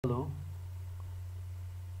Hello,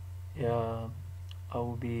 yeah, I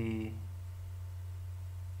will be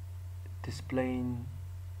displaying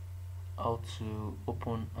how to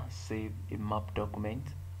open and save a map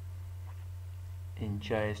document in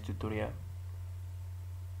GIS tutorial.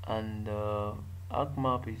 And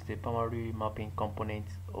ArcMap is the primary mapping component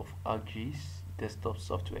of ArcGIS desktop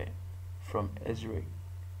software from Esri.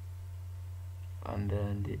 And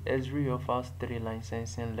then the Esri offers three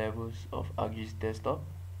licensing levels of ArcGIS desktop,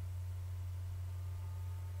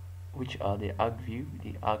 which are the ArcView,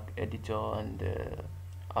 the ArcEditor, and the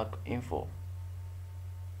ArcInfo,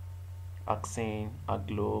 ArcScene,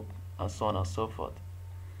 ArcGlobe, and so on and so forth.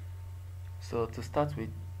 So to start with,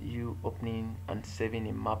 you opening and saving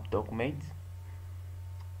a map document,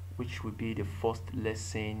 which will be the first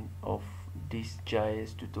lesson of this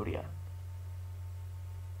GIS tutorial.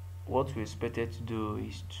 What we expected to do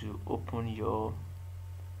is to open your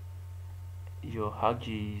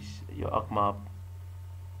ArcGIS, your ArcMap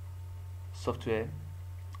software.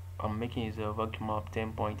 I'm making use of ArcMap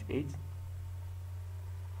 10.8.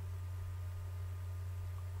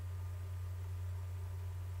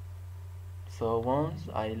 So once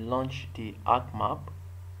I launch the ArcMap,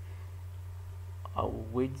 I will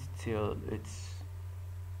wait till it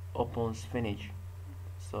opens finish.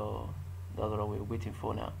 So that's what we're waiting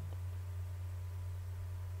for now.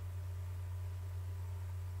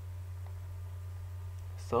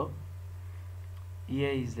 So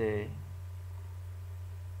here is the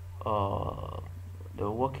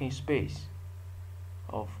working space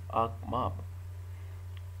of ArcMap.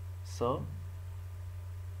 So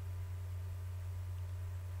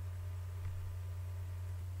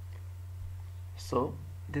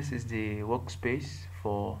this is the workspace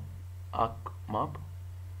for ArcMap.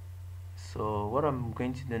 So what I'm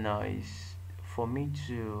going to do now is, for me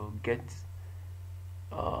to get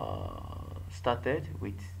started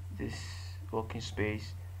with this working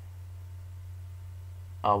space,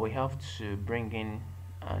 we have to bring in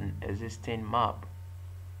an existing map.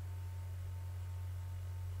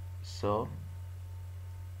 So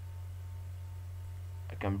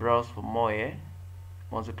I can browse for more here.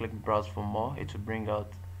 Once I click browse for more, it will bring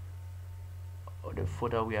out the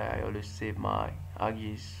folder where I always save my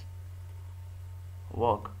ArcGIS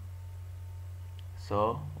work.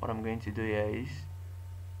 So what I'm going to do here is,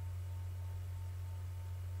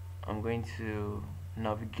 I'm going to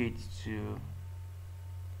navigate to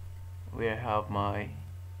where I have my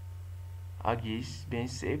ArcGIS being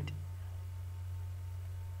saved.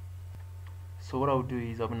 So what I'll do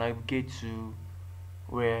is I'll navigate to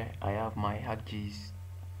where I have my ArcGIS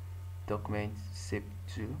document saved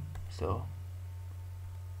to. So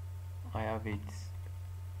I have it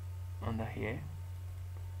under here.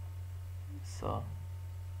 So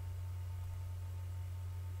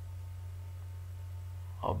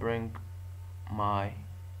I'll bring my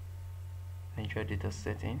nature data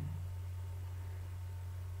setting.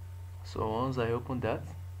 So once I open that,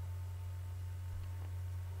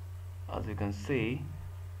 as you can see,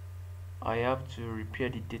 I have to repair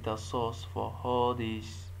the data source for all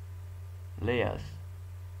these layers.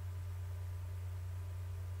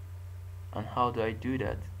 And how do I do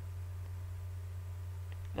that?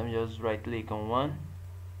 Let me just right click on one,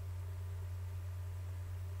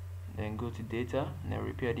 then go to data, and then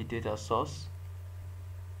repair the data source.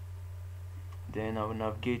 Then I will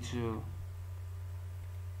navigate to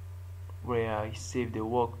where I save the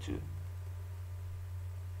work to.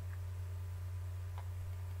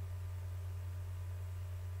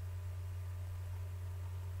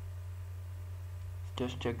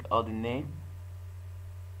 Just check out the name,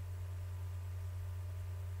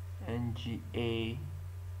 NGAPOL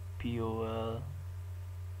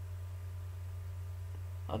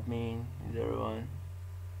admin 01.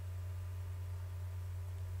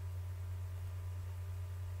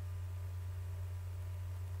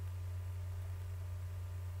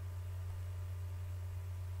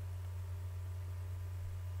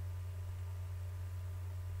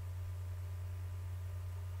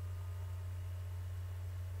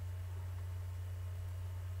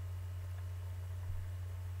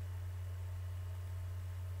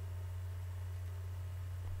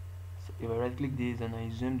 So if I right click this and I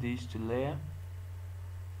zoom this to layer,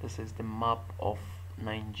 this is the map of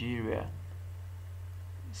Nigeria.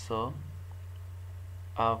 So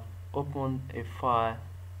I've opened a file,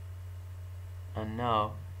 and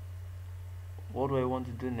now what do I want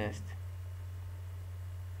to do next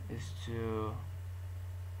is to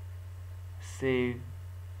save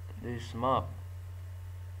this map.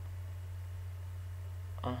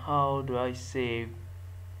 And how do I save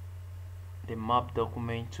the map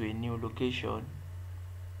document to a new location?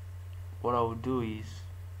 What I will do is,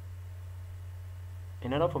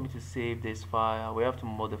 in order for me to save this file, we have to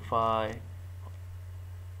modify,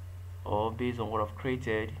 or based on what I've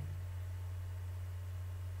created,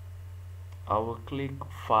 I will click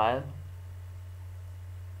File,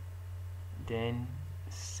 then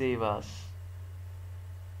Save As.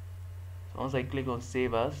 So once I click on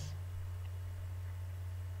Save As,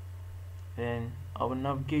 then I will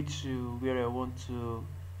navigate to where I want to,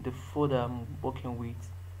 the folder I'm working with.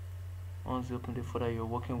 Once you open the folder you're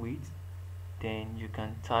working with, then you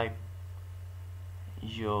can type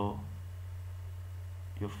your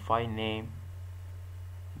file name,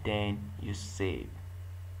 then you save.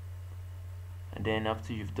 And then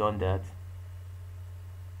after you've done that,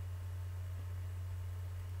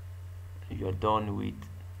 you're done with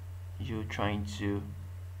you trying to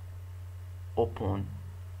open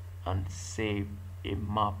and save a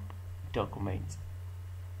map document.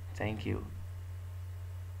 Thank you.